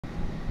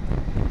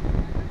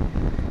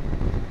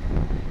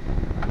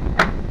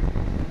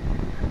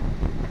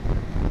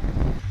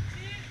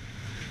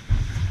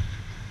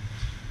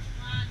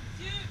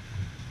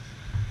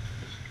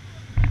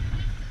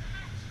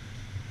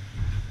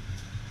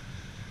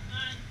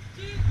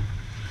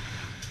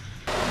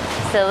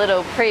Just a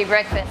little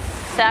pre-breakfast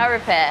sail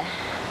repair.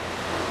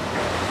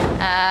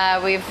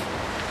 We've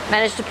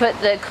managed to put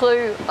the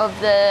clue of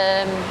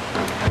the...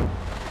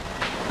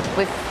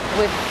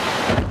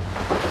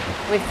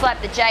 We've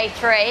flapped the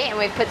J3 and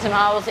we've put some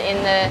holes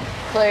in the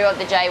clue of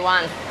the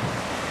J1.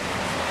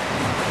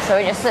 So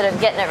we're just sort of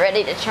getting it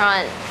ready to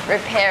try and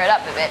repair it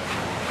up a bit.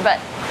 But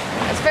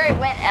it's very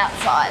wet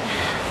outside.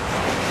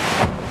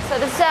 So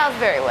the sail's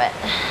very wet.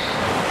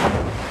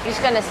 I'm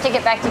just going to stick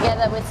it back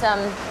together with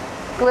some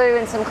glue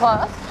and some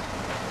cloth.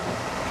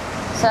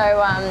 So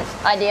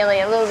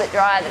ideally a little bit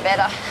drier the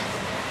better.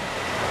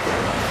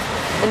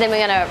 And then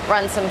we're going to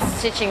run some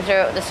stitching through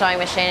it with the sewing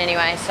machine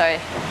anyway, so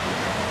it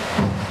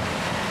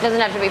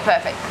doesn't have to be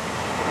perfect.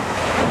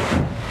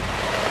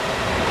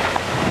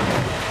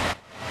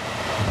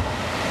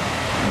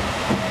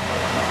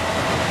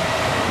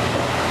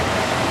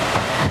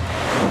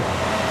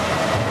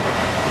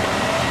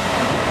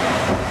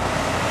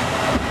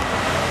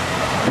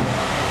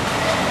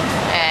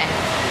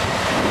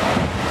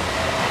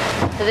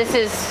 So this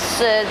is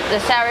the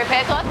sail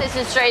repair cloth. This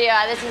is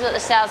 3DR. This is what the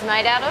sail's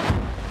made out of.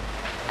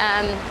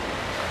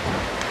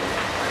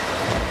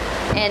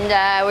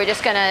 We're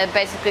just going to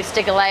basically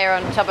stick a layer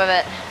on top of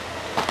it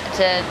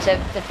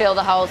to fill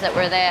the holes that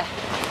were there.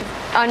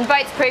 On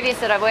boats previous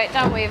that I've worked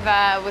on, we've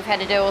had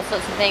to do all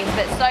sorts of things,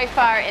 but so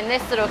far in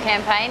this little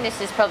campaign, this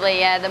is probably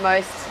the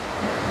most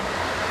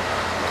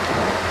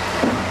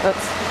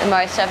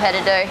I've had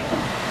to do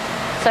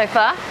so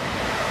far,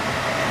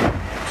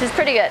 which is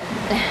pretty good.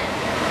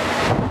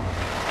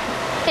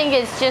 I think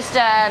it's just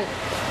the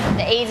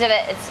ease of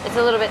it. It's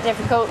a little bit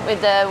difficult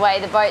with the way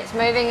the boat's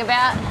moving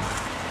about,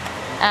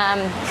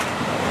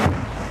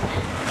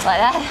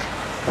 like that.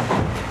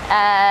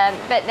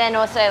 But then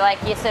also, like,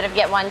 you sort of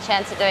get one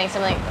chance at doing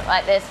something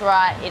like this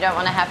right. You don't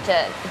want to have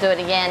to do it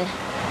again.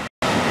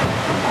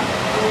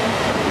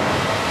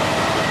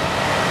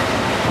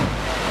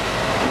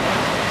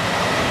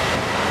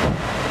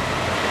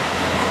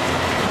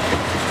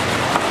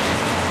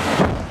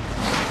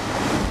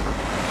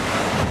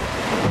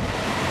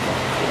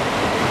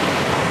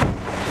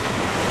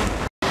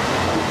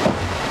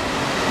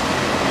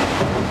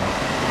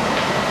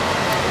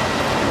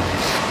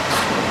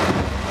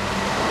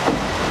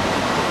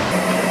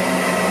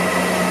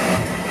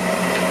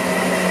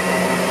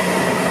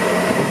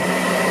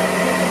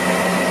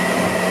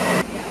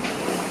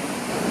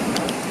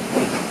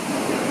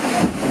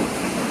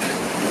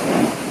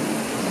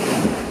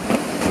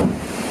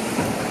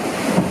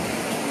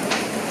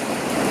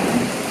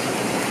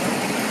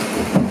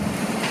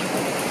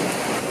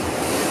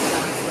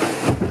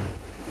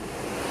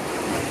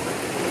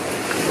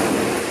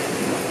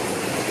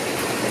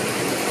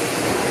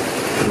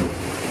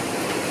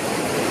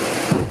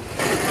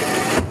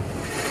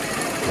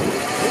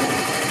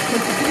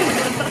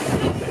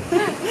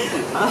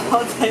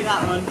 I'll take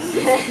that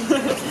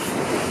one.